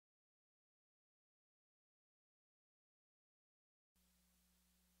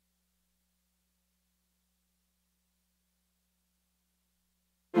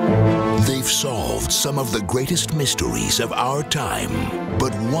We've solved some of the greatest mysteries of our time,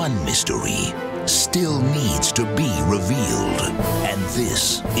 but one mystery still needs to be revealed. And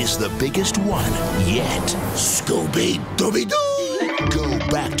this is the biggest one yet. Scooby-Doo! Go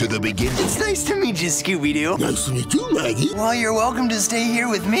back to the beginning. It's nice to meet you, Scooby-Doo. Nice to meet you, Maggie. Well, you're welcome to stay here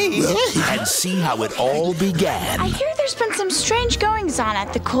with me. And see how it all began. I hear there's been some strange goings-on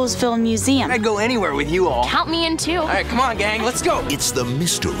at the Coolsville Museum. I'd go anywhere with you all. Count me in too. All right, come on, gang, let's go. It's the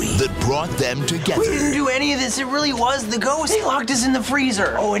mystery that brought them together. We didn't do any of this. It really was the ghost. They locked us in the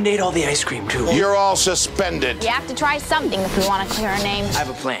freezer. Oh, and ate all the ice cream, too. You're all suspended. You have to try something if we want to clear our names. I have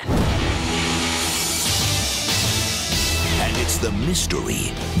a plan. And it's the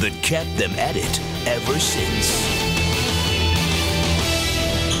mystery that kept them at it ever since.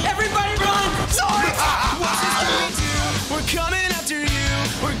 Everybody run! Sorry! We're coming after you.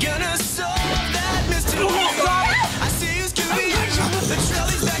 We're gonna solve that mystery. I see you, Scooby. The trail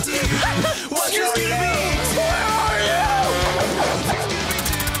leads back to you. What's your Scooby? Where are you?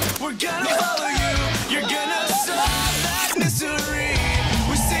 We're gonna follow you. You're gonna solve that mystery.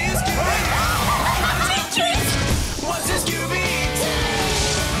 We see you, Scooby. What's your Scooby?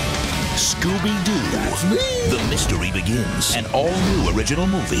 Scooby-Doo. That's me. The mystery begins. An all-new original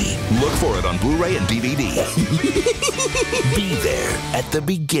movie. Look for it on Blu-ray and DVD. Be there at the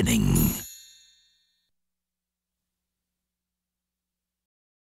beginning.